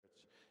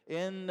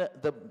In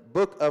the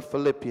book of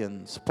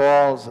Philippians,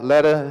 Paul's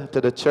letter to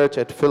the church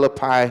at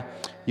Philippi,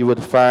 you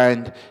would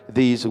find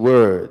these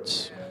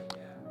words.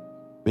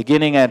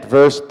 Beginning at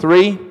verse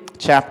 3,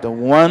 chapter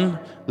 1,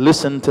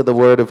 listen to the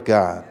word of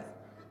God.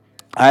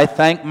 I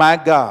thank my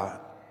God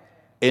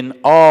in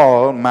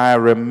all my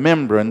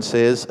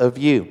remembrances of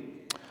you,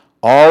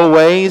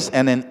 always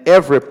and in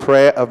every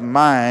prayer of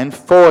mine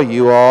for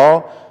you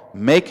all,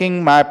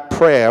 making my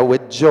prayer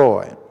with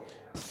joy,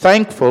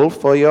 thankful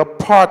for your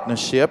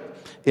partnership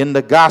in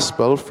the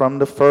gospel from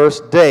the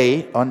first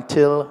day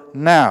until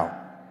now.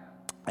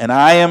 And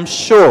I am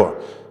sure,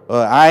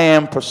 or I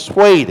am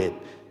persuaded,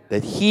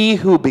 that he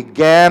who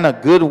began a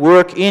good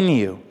work in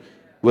you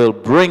will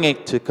bring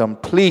it to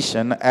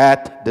completion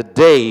at the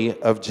day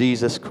of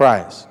Jesus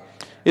Christ.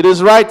 It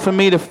is right for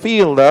me to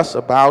feel thus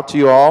about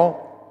you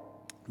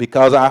all,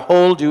 because I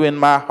hold you in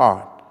my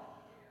heart.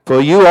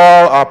 For you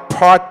all are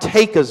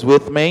partakers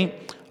with me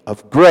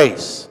of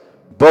grace,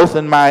 both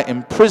in my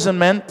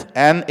imprisonment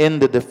and in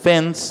the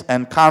defense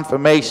and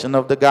confirmation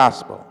of the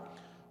gospel.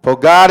 For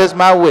God is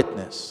my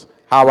witness,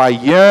 how I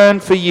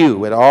yearn for you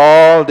with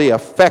all the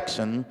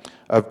affection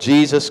of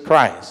Jesus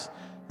Christ.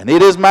 And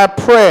it is my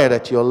prayer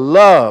that your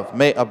love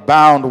may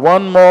abound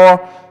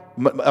more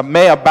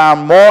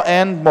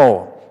and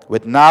more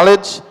with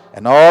knowledge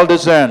and all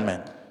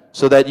discernment,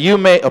 so that you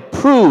may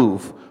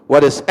approve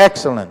what is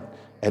excellent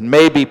and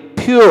may be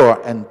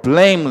pure and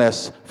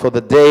blameless for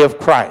the day of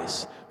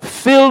Christ,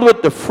 filled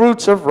with the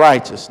fruits of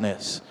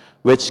righteousness,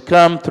 which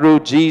come through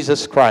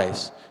Jesus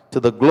Christ, to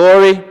the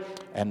glory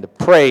and the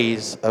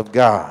praise of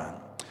God.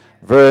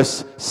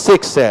 Verse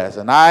 6 says,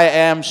 and I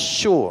am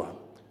sure,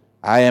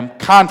 I am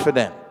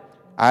confident,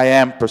 I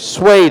am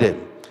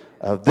persuaded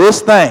of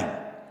this thing,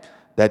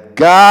 that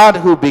God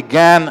who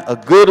began a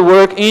good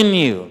work in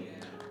you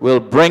will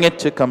bring it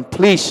to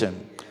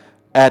completion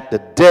at the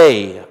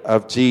day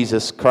of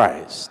Jesus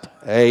Christ.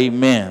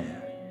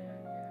 Amen.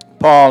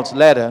 Paul's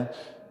letter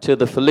to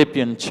the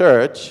Philippian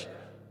church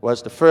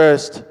was the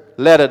first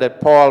letter that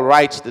Paul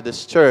writes to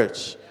this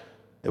church.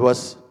 It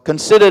was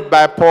considered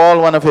by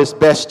Paul one of his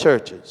best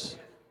churches.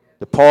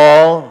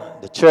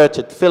 The church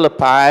at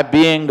Philippi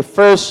being the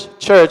first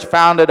church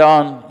founded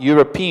on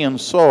European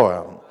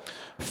soil.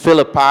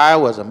 Philippi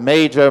was a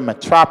major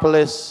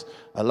metropolis.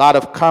 A lot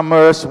of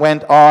commerce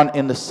went on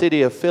in the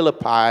city of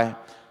Philippi,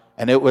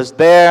 and it was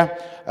there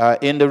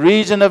in the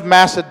region of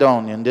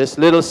Macedonia, in this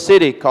little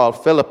city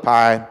called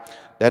Philippi,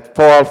 that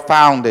Paul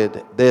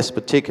founded this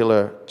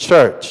particular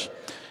church.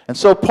 And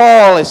so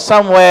Paul is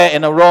somewhere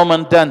in a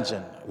Roman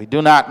dungeon. We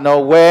do not know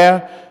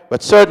where,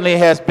 but certainly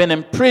has been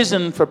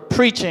imprisoned for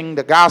preaching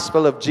the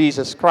gospel of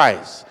Jesus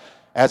Christ.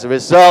 As a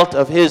result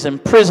of his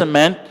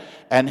imprisonment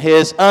and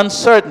his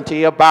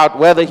uncertainty about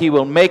whether he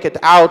will make it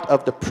out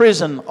of the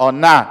prison or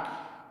not,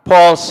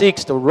 Paul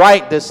seeks to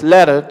write this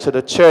letter to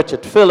the church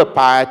at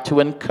Philippi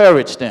to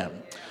encourage them.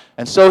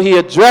 And so he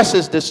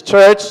addresses this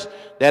church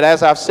that,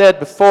 as I've said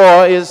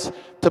before, is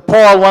to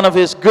Paul one of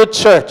his good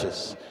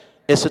churches.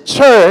 It's a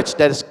church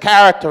that is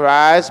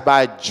characterized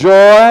by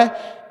joy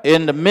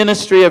in the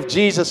ministry of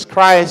Jesus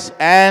Christ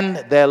and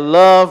their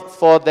love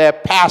for their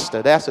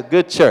pastor. That's a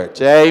good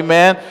church.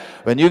 Amen.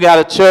 When you got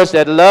a church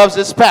that loves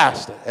its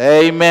pastor.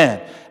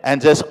 Amen.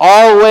 And just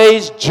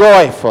always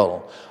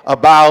joyful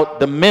about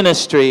the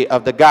ministry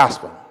of the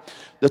gospel.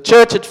 The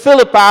church at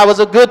Philippi was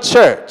a good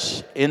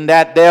church in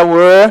that there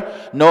were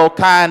no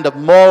kind of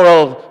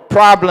moral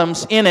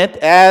problems in it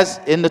as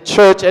in the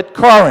church at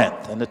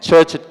Corinth. In the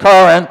church at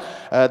Corinth,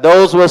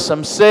 those were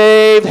some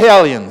saved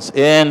hellions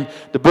in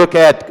the book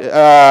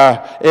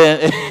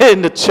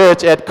in the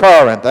church at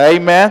Corinth.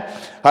 Amen.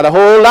 Had a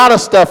whole lot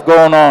of stuff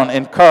going on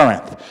in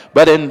Corinth.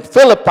 But in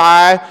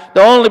Philippi,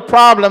 the only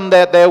problem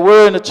that there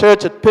were in the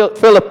church at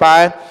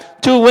Philippi,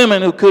 two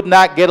women who could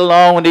not get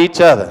along with each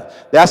other.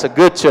 That's a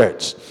good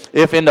church.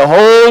 If in the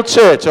whole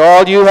church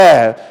all you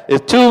have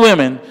is two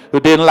women who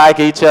didn't like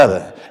each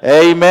other,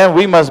 amen,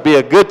 we must be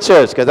a good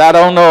church, because I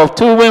don't know of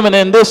two women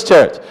in this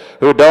church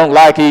who don't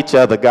like each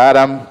other. God,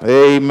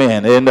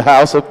 amen, in the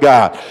house of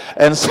God.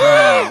 And so,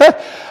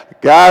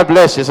 God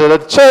bless you. So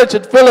the church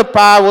at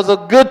Philippi was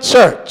a good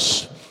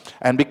church.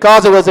 And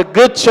because it was a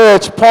good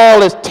church,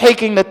 Paul is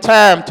taking the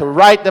time to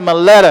write them a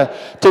letter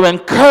to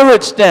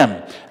encourage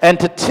them and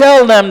to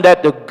tell them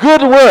that the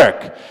good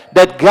work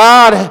that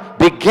God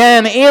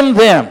began in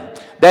them,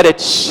 that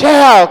it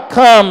shall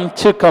come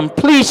to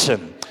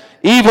completion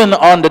even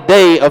on the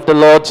day of the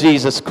Lord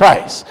Jesus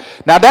Christ.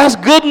 Now that's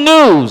good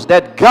news,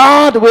 that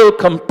God will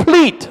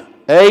complete,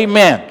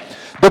 amen,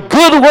 the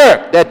good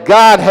work that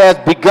God has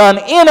begun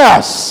in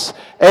us,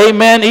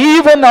 amen,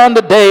 even on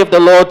the day of the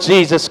Lord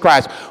Jesus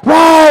Christ.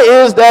 Why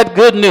is that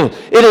good news?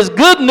 It is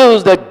good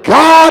news that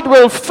God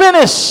will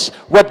finish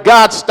what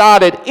God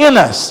started in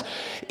us,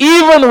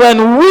 even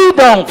when we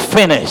don't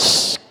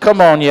finish.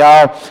 Come on,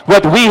 y'all,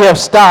 what we have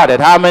started.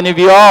 How many of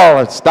you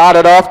all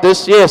started off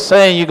this year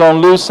saying you're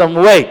going to lose some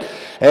weight?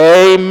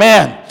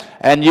 Amen.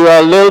 And you're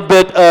a little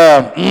bit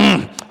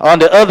on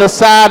the other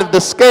side of the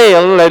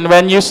scale and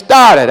when you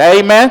started.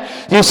 Amen.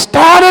 You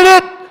started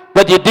it,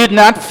 but you did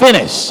not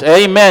finish.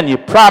 Amen. You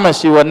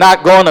promised you were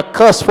not going to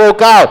cuss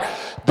folk out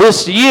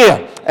this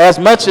year as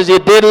much as you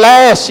did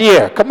last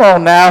year. Come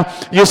on now.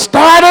 You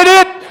started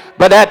it,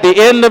 but at the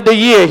end of the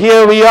year,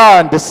 here we are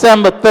on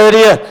December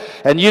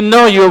 30th, and you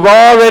know you've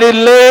already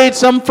laid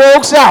some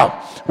folks out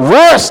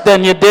worse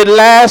than you did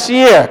last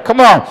year.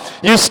 Come on.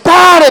 You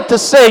started to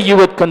say you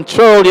would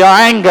control your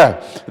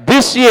anger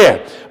this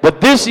year, but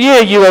this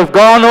year you have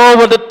gone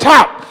over the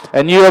top.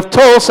 And you have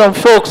told some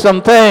folks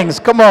some things,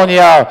 come on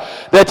y'all,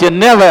 that you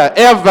never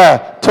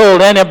ever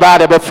told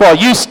anybody before.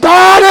 You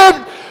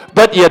started,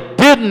 but you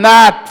did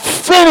not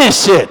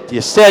finish it. You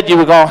said you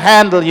were going to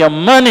handle your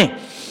money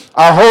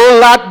a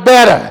whole lot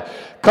better.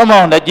 Come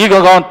on, that you're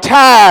going to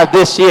tithe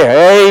this year.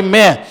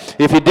 Amen.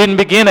 If you didn't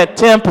begin at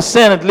 10%,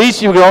 at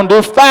least you're going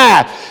to do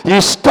 5%.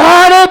 You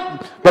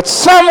started, but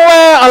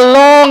somewhere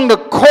along the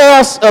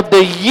course of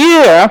the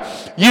year,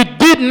 you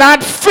did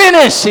not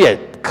finish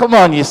it. Come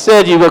on, you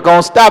said you were going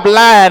to stop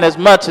lying as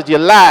much as you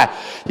lie.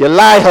 You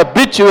lie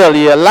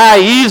habitually. You lie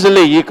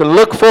easily. You can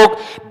look folk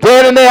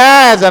dead in their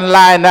eyes and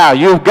lie now.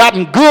 You've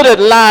gotten good at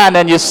lying,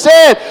 and you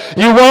said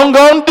you weren't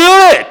going to do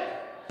it.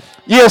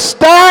 You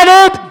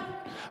started,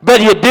 but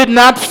you did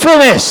not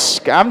finish.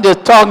 I'm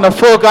just talking to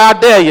folk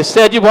out there. You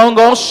said you weren't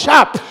going to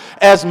shop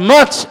as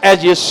much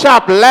as you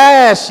shopped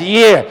last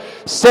year.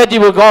 Said you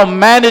were going to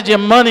manage your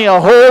money a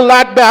whole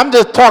lot better. I'm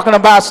just talking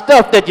about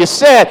stuff that you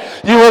said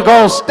you were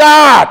going to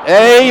start.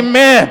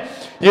 Amen.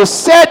 You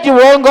said you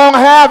weren't going to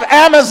have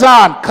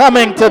Amazon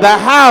coming to the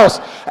house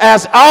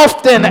as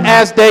often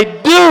as they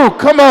do.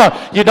 Come on.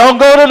 You don't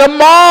go to the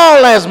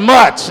mall as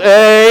much.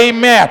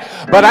 Amen.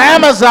 But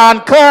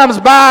Amazon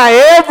comes by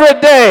every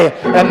day,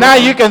 and now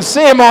you can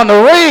see them on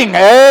the ring.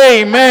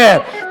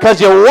 Amen. Because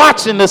you're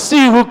watching to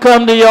see who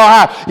come to your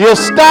house. You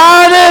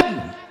started,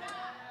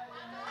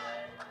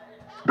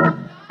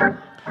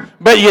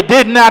 but you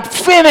did not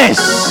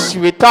finish.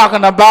 We're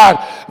talking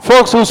about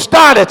folks who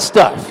started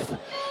stuff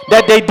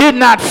that they did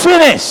not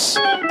finish.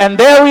 And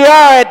there we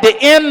are at the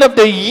end of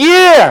the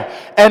year.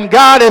 And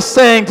God is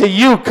saying to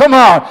you, come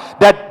on,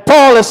 that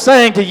Paul is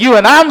saying to you,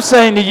 and I'm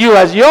saying to you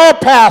as your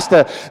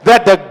pastor,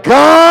 that the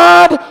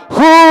God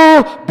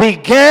who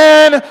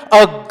began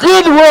a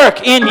good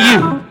work in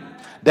you,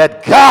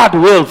 that God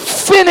will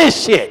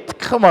finish it.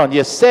 Come on,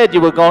 you said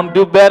you were going to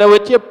do better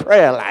with your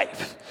prayer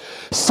life.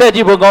 Said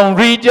you were going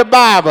to read your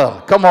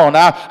Bible. Come on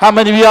now. How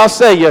many of y'all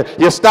say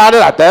you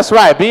started out? That's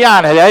right. Be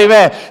honest.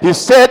 Amen. You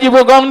said you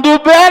were going to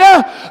do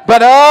better,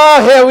 but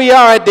here we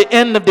are at the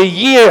end of the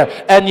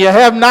year, and you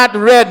have not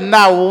read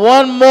not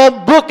one more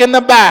book in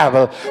the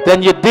Bible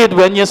than you did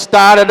when you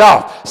started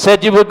off.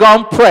 Said you were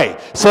going to pray.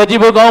 Said you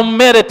were going to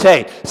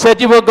meditate.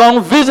 Said you were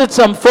going to visit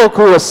some folk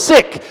who were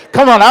sick.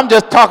 Come on, I'm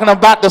just talking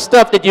about the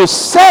stuff that you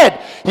said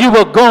you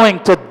were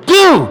going to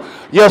do.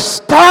 You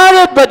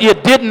started, but you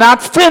did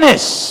not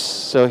finish.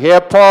 So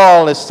here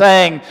Paul is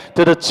saying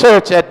to the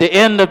church at the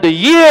end of the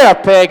year,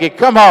 Peggy,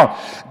 come on,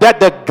 that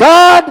the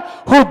God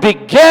who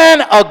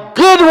began a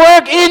good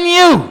work in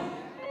you,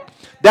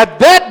 that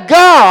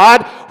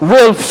God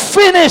will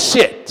finish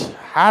it.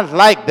 I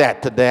like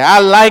that today. I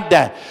like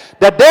that.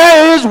 That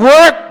there is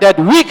work that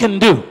we can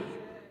do.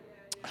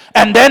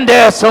 And then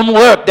there's some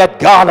work that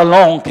God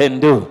alone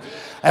can do.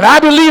 And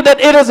I believe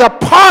that it is a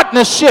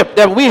partnership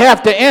that we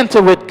have to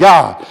enter with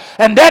God.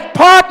 And that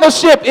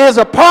partnership is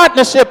a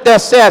partnership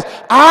that says,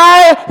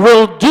 I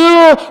will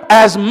do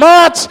as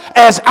much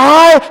as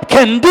I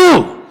can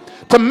do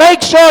to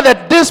make sure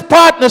that this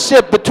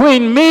partnership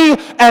between me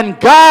and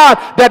God,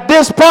 that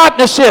this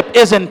partnership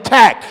is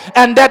intact,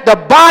 and that the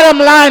bottom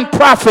line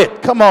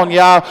profit, come on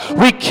y'all,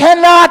 we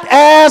cannot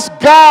ask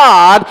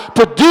God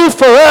to do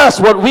for us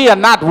what we are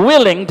not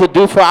willing to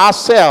do for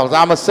ourselves.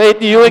 I'm going to say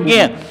it to you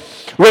again.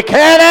 We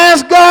can't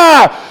ask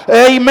God,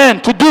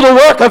 amen, to do the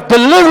work of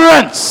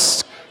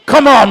deliverance.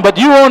 Come on, but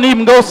you won't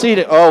even go see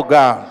it. Oh,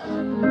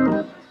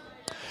 God.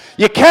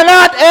 You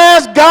cannot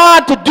ask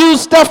God to do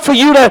stuff for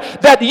you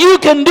that you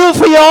can do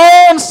for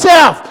your own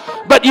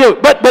self.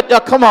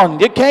 But come on,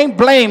 you can't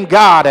blame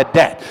God at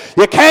that.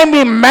 You can't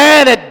be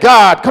mad at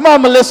God. Come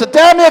on, Melissa,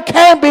 tell me you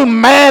can't be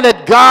mad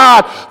at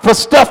God for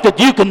stuff that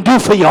you can do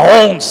for your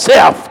own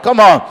self. Come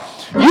on.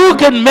 You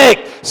can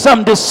make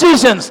some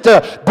decisions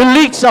to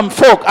delete some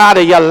folk out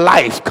of your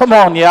life. Come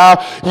on,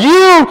 y'all.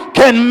 You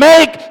can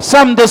make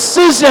some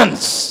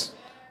decisions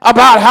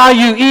about how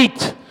you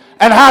eat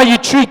and how you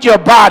treat your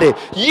body.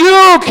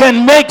 You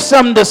can make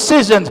some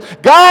decisions.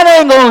 God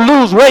ain't going to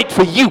lose weight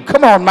for you.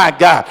 Come on, my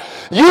God.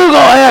 You're going to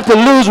have to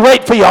lose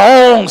weight for your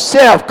own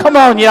self. Come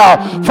on,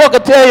 y'all. Folk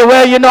will tell you,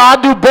 well, you know,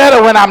 I do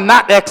better when I'm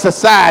not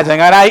exercising.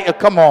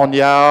 Come on,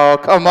 y'all.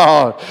 Come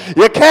on.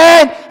 You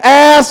can't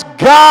ask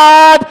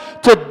God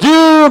to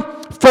do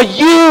for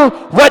you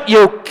what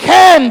you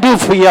can do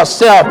for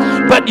yourself,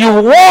 but you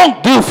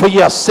won't do for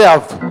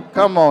yourself.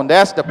 Come on,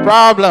 that's the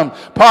problem.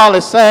 Paul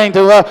is saying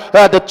to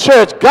the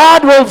church,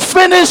 God will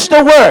finish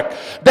the work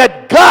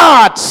that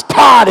God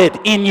started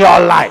in your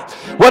life.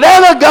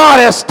 Whatever God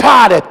has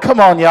started,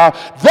 come on, y'all,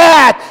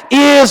 that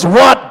is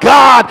what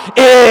God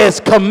is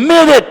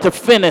committed to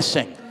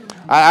finishing.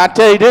 I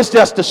tell you, this is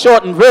just the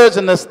shortened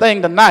version of this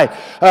thing tonight.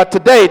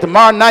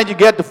 Tomorrow night you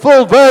get the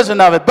full version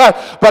of it.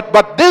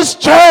 But this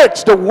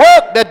church, the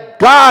work that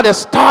God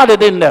has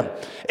started in them,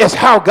 is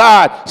how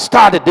God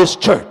started this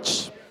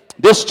church.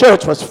 This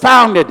church was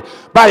founded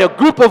by a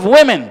group of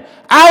women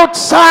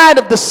outside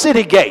of the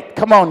city gate.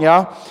 Come on,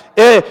 y'all.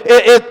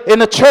 In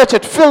the church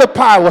at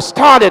Philippi was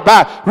started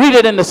by, read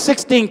it in the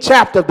 16th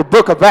chapter of the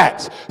book of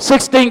Acts.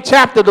 16th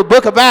chapter of the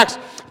book of Acts.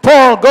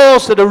 Paul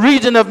goes to the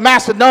region of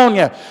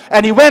Macedonia,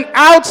 and he went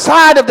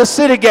outside of the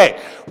city gate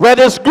where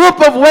this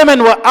group of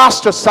women were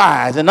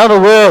ostracized. In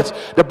other words,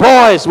 the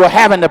boys were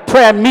having a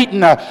prayer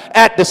meeting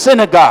at the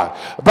synagogue,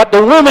 but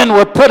the women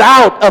were put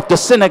out of the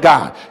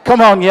synagogue. Come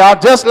on, y'all.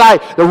 Just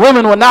like the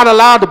women were not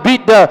allowed to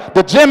beat the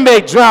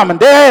djembe drum. And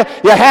there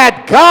you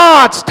had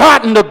God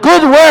starting the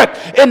good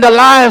work in the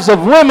lives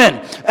of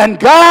women, and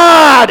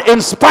God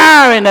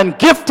inspiring and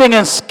gifting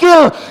and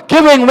skill,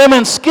 giving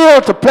women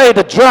skill to play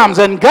the drums,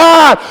 and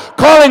God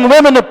calling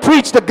women to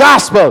preach the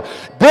gospel.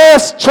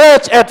 This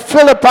church at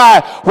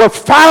Philippi was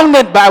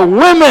founded by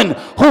women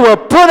who were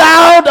put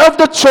out of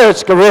the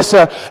church,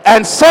 Carissa,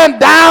 and sent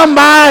down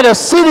by the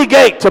city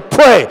gate to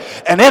pray.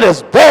 And it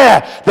is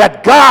there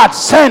that God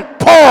sent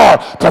Paul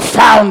to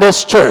found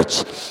this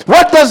church.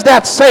 What does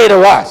that say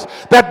to us?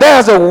 That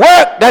there's a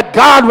work that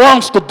God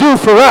wants to do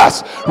for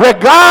us,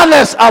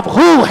 regardless of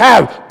who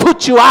have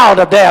put you out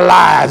of their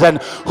lives and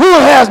who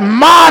has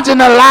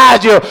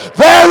marginalized you.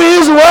 There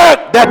is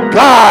work that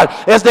God,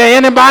 is there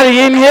anybody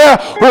in here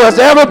who has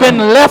ever been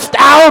left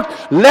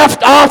out,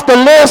 left off the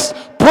list,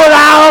 put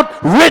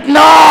out, written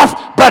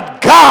off,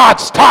 but God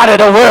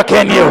started a work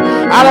in you?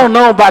 I don't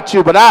know about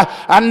you, but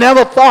I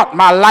never thought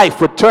my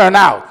life would turn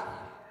out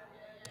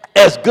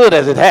as good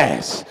as it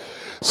has.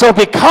 So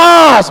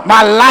because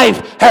my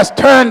life has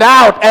turned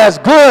out as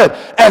good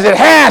as it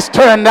has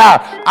turned out,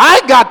 I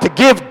got to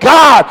give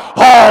God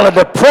all of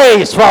the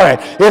praise for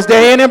it. Is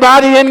there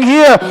anybody in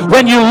here,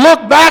 when you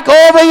look back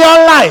over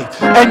your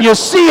life and you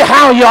see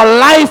how your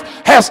life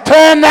has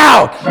turned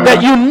out,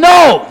 that you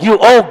know you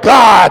owe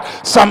God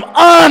some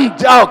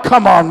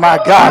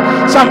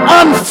some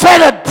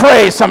unfettered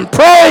praise, some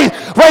praise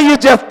where you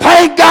just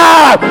thank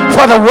God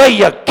for the way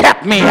you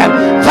kept me,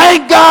 and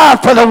thank God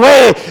for the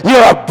way you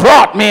have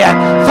brought me, and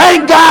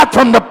thank God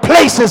from the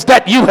places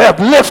that you have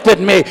lifted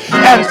me,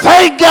 and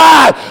thank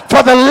God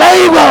for the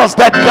labels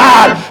that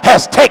God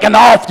has taken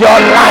off your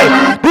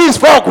life. These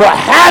folk were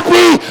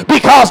happy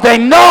because they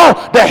know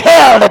the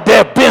hell that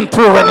they've been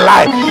through in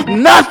life.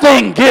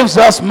 Nothing gives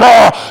us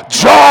more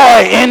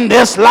joy in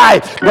this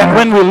life than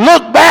when we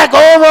look back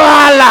over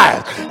our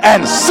lives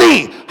and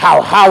see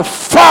how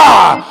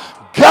far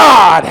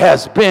God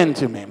has been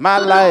to me. My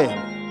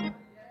life,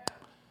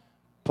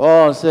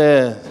 Paul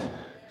says,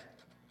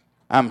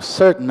 I'm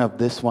certain of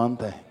this one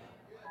thing.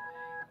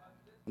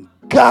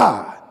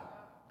 God,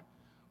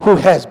 who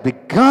has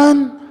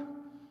begun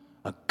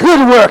a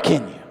good work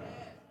in you,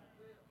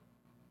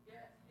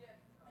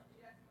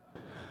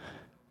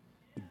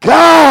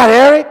 God,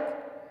 Eric,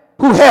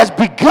 who has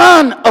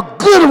begun a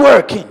good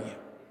work in you,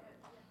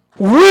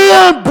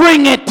 will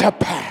bring it to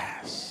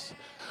pass.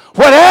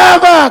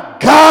 Whatever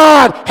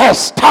God has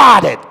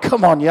started,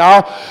 come on,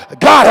 y'all,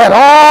 God had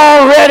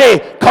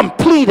already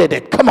completed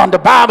it. Come on, the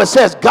Bible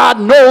says God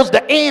knows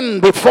the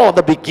end before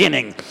the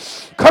beginning.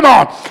 Come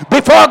on,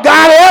 before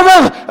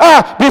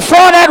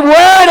that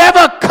word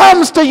ever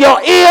comes to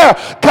your ear,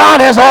 God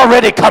has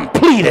already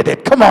completed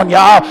it. Come on,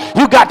 y'all.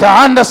 You got to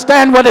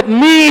understand what it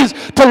means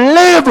to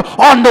live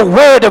on the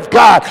word of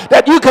God,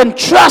 that you can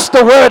trust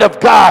the word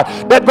of God,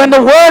 that when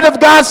the word of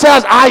God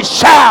says, I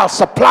shall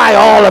supply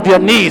all of your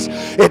needs,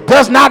 it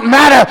does not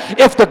matter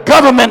if the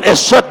government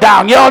is shut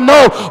down. Y'all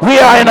know we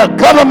are in a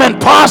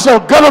partial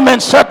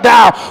government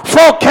shutdown.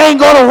 Folk can't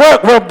go to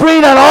work. We're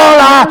bringing all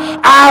our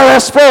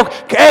IRS folk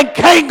can't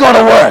go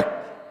to work.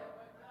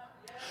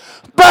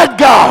 But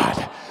God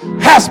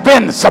has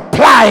been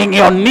supplying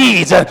your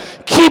needs and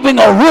keeping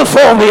a roof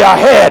over your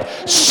head,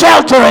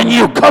 sheltering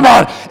you, come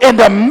on, in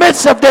the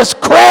midst of this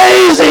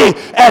crazy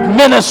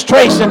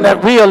administration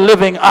that we are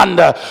living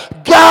under.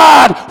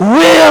 God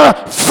will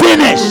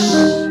finish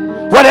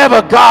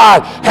whatever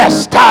God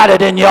has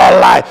started in your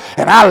life.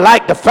 And I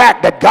like the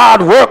fact that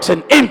God works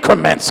in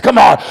increments. Come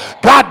on.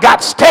 God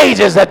got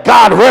stages that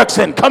God works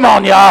in. Come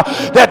on, y'all.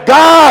 That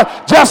God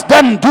just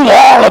doesn't do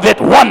all of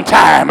it one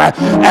time.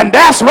 And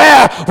that's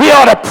where we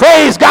ought to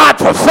praise God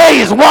for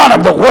phase one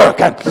of the work.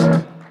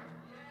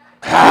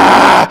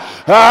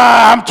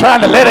 I'm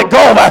trying to let it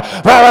go,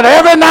 but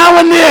every now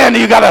and then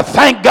you got to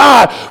thank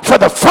God for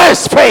the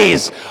first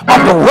phase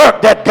of the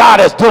work that God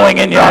is doing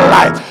in your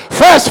life.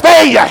 First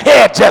phase, your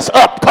head just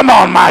up. Come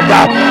on, my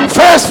God.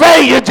 First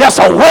phase, you just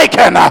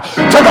awaken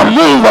to the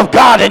move of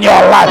God in your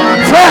life.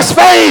 First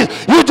phase,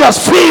 you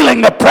just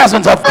feeling the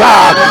presence of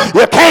God.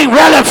 You can't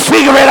really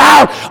figure it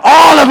out,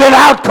 all of it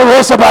out,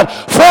 Carissa, but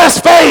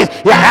first phase,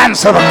 you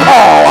answer the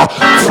call.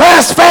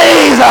 First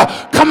phase,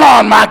 come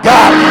on, my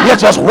God, you're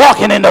just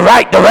walking in the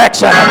right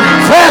direction.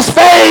 First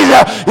phase,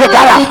 you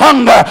got a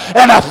hunger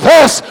and a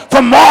thirst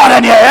for more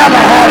than you ever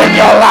had in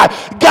your life.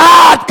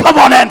 God, come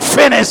on and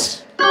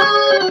finish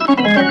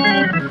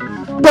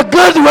the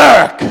good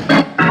work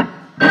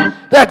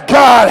that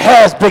God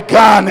has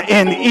begun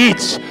in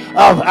each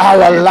of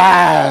our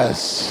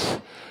lives.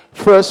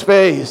 First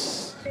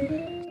phase.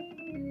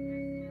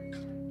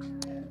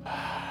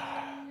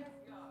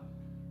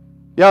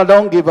 Y'all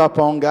don't give up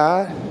on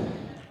God.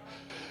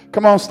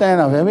 Come on, stand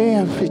up. We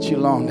ain't fit you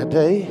long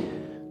today.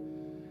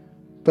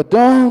 But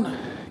don't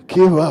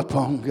give up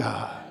on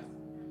God.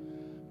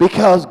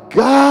 Because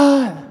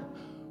God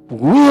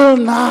will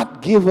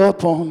not give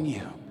up on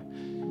you.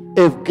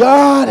 If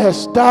God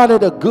has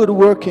started a good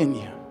work in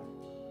you,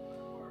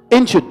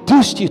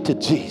 introduced you to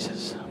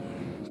Jesus,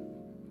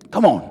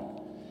 come on,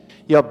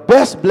 your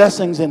best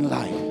blessings in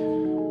life,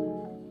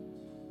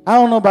 I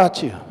don't know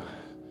about you,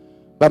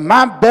 but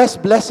my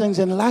best blessings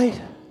in life,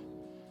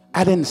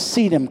 I didn't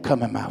see them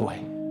coming my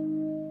way.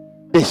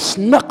 They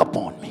snuck up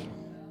on me.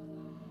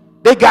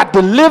 They got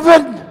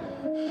delivered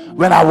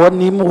when I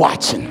wasn't even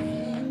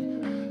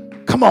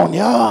watching. Come on,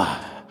 y'all.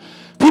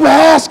 People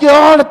ask you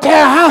all the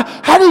time,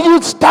 how did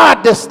you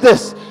start this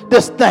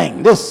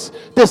thing, this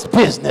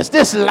business,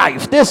 this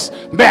life, this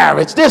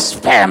marriage, this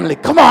family?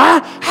 Come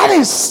on, I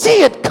didn't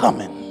see it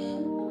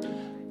coming.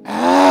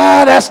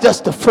 That's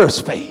just the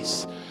first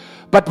phase.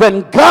 But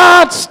when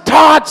God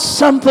starts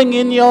something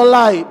in your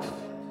life,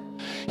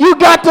 you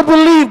got to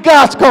believe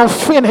God's going to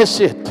finish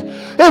it.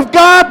 If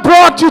God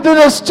brought you to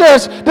this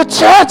church, the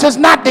church is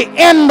not the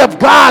end of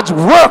God's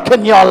work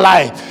in your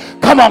life.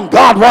 Come on,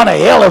 God want to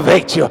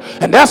elevate you.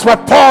 And that's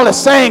what Paul is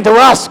saying to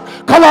us.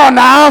 Come on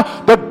now,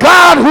 the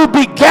God who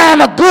began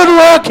a good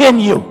work in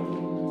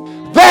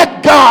you,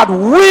 that God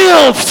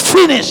will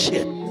finish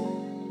it.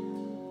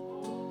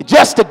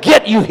 Just to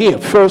get you here,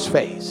 first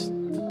phase.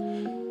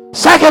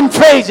 Second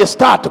phase, you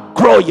start to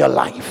grow your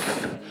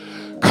life.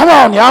 Come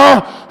on,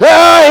 y'all.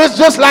 It's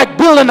just like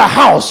building a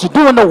house. You're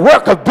doing the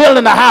work of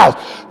building a house.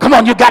 Come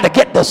on, you got to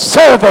get the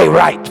survey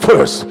right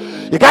first.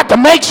 You got to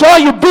make sure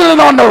you're building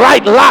on the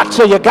right lot.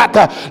 So you got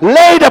to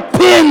lay the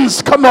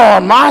pins. Come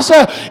on,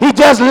 Marsha. He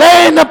just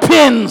laying the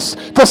pins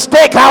to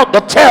stake out the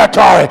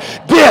territory.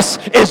 This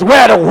is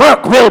where the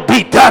work will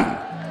be done.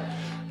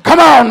 Come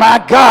on, my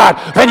God.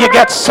 When you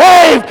get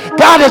saved,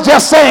 God is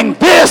just saying,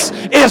 this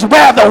is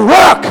where the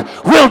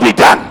work will be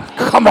done.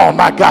 Come on,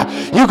 my God.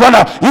 You're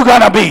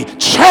gonna be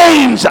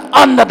changed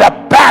under the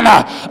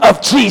banner of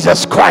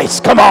Jesus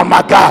Christ. Come on,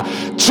 my God.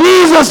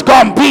 Jesus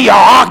gonna be your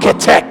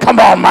architect. Come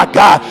on, my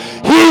God.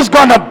 He's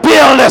gonna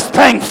build this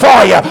thing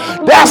for you.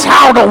 That's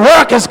how the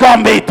work is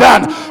gonna be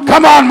done.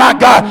 Come on, my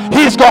God.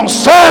 He's gonna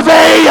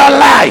survey your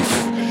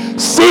life.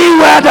 See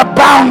where the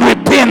boundary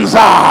pins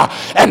are,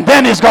 and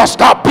then he's going to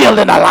start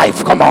building a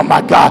life. Come on,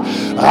 my God.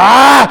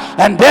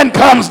 And then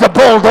comes the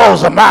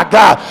bulldozer, my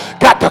God.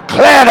 Got to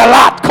clear the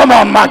lot. Come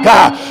on, my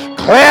God.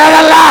 Clear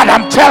the lot.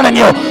 I'm telling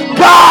you,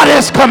 God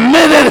is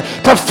committed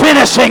to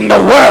finishing the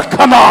work.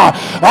 Come on.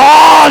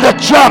 All the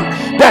junk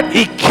that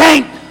he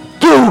can't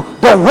do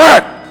the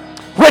work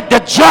with the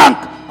junk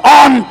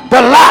on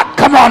the lot.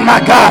 Come on, my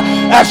God.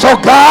 And so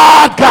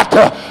God got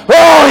to,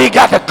 he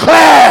got to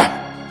clear.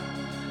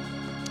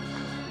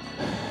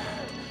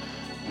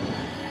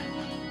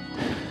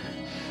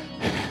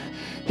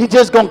 He's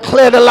just going to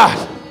clear the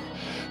lot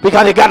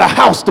because he got a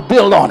house to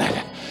build on it.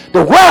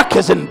 The work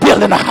is in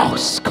building a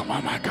house. Come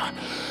on, my God.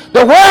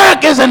 The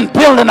work is in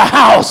building a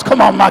house.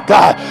 Come on, my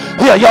God.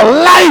 Here, your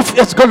life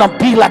is going to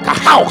be like a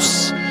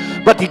house,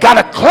 but you got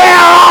to clear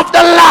off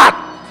the lot.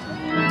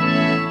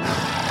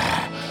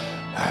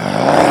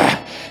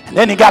 And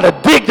then you got to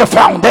dig the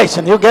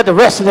foundation. You'll get the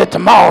rest of it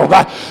tomorrow,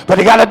 but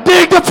you got to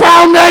dig the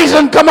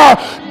foundation. Come on.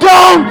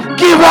 Don't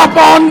give up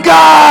on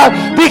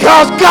God,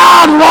 because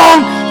God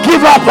won't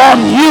give up on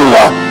you.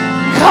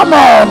 Come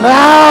on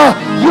now.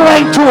 You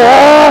ain't too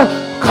old.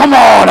 Come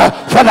on,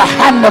 for the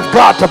hand of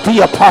God to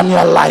be upon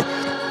your life.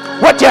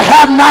 What you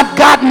have not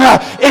gotten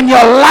in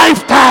your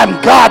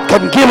lifetime, God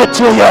can give it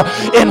to you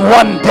in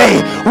one day,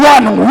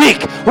 1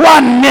 week,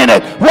 1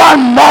 minute,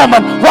 1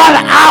 moment, 1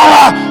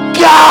 hour.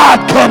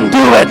 God can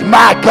do it,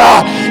 my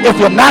God. If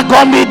you're not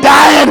going to be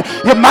dying,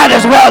 you might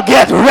as well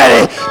get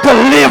ready to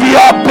live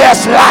your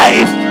best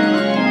life.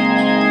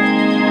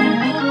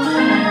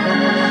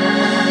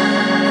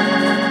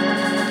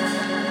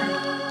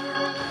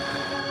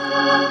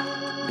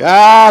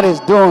 God is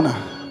doing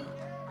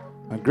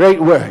a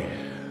great work.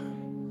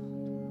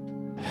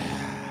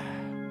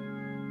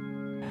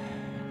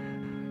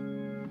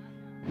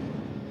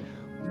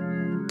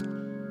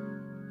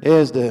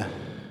 Here's the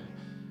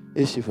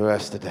issue for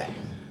us today.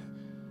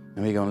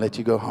 And we're going to let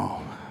you go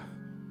home.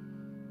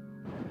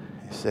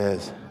 It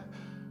says,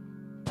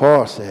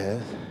 Paul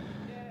says,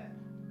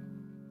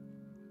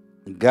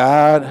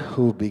 God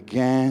who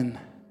began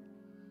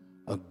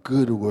a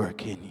good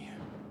work in you.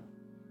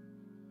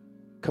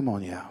 Come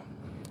on, y'all.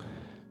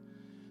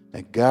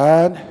 That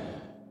God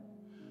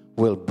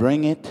will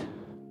bring it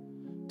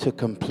to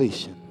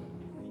completion.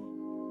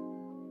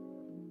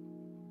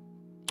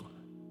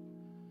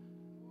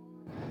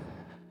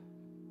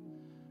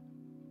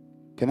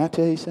 Can I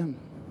tell you something?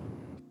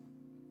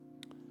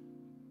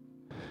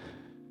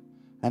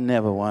 I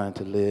never wanted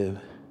to live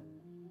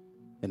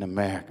in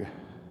America.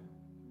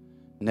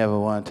 Never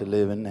wanted to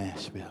live in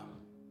Nashville.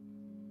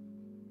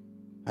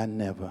 I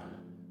never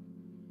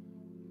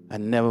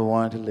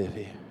wanted to live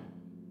here.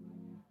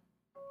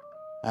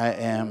 I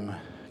am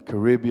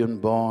Caribbean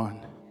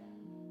born,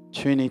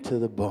 Trini to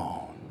the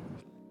bone.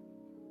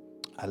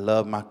 I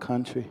love my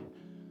country.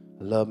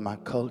 I love my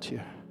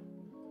culture.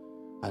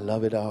 I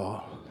love it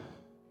all.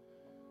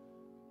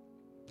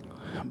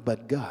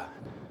 But God,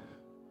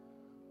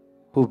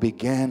 who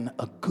began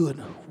a good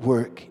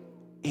work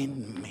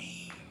in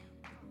me.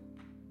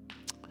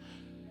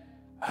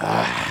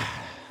 I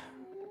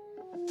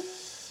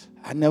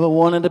never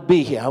wanted to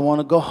be here. I want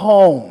to go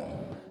home.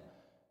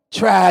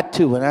 Tried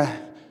to.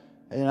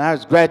 And I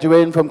was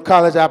graduating from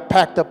college. I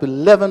packed up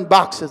 11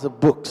 boxes of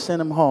books, sent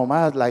them home.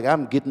 I was like,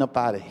 I'm getting up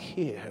out of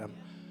here.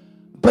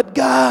 But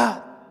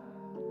God,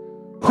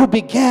 who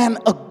began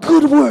a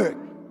good work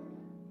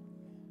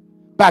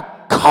by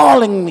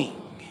calling me,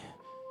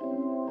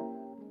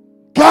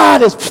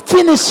 God is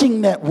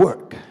finishing that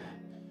work.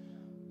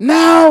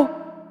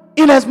 Now,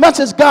 in as much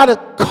as God has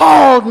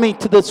called me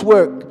to this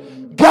work,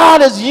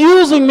 God is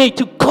using me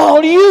to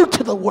call you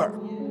to the work,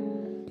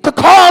 to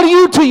call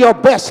you to your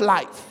best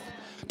life,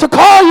 to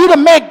call you to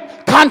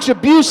make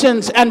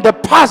contributions and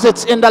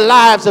deposits in the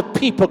lives of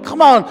people.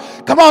 Come on,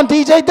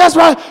 DJ. That's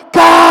why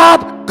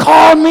God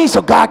called me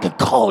so God can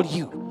call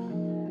you.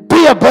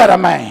 Be a better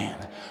man.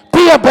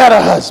 Be a better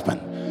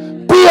husband.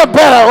 Be a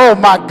better, oh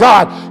my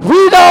God.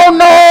 We don't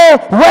know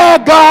where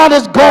God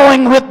is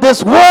going with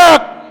this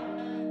work.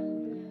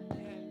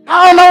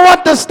 I don't know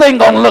what this thing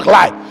gonna look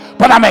like,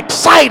 but I'm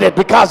excited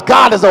because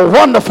God is a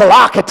wonderful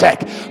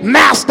architect,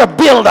 master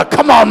builder.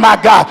 Come on,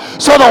 my God.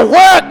 So the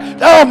work,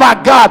 oh my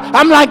God,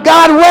 I'm like,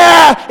 God,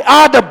 where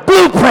are the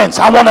blueprints?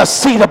 I want to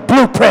see the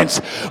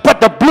blueprints, but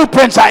the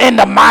blueprints are in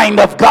the mind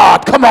of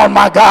God. Come on,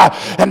 my God.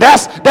 And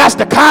that's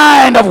the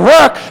kind of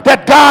work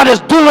that God is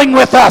doing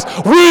with us.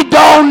 We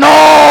don't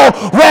know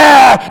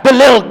where the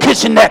little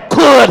kitchenette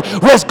could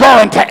was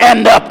going to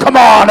end up. Come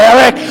on,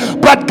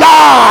 Eric. But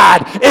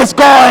God is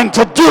going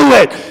to do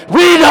it.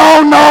 We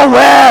don't know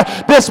where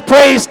this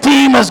praise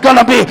team is going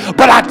to be,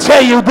 but I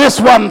tell you this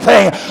one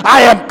thing.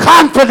 I am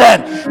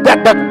confident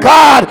that the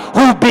God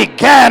who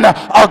began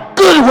a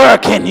good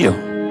work in you.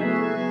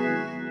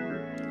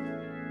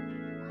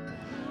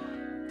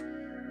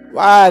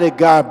 Why did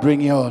God bring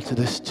you all to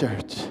this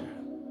church?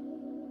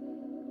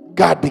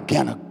 God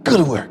began a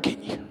good work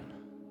in you.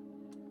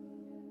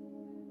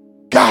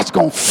 God's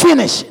going to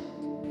finish it.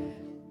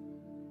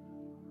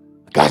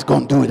 God's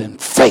going to do it in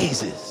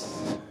phases.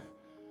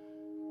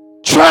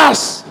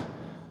 Trust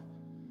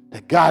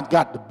that God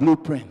got the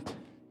blueprint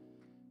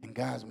in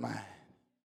God's mind.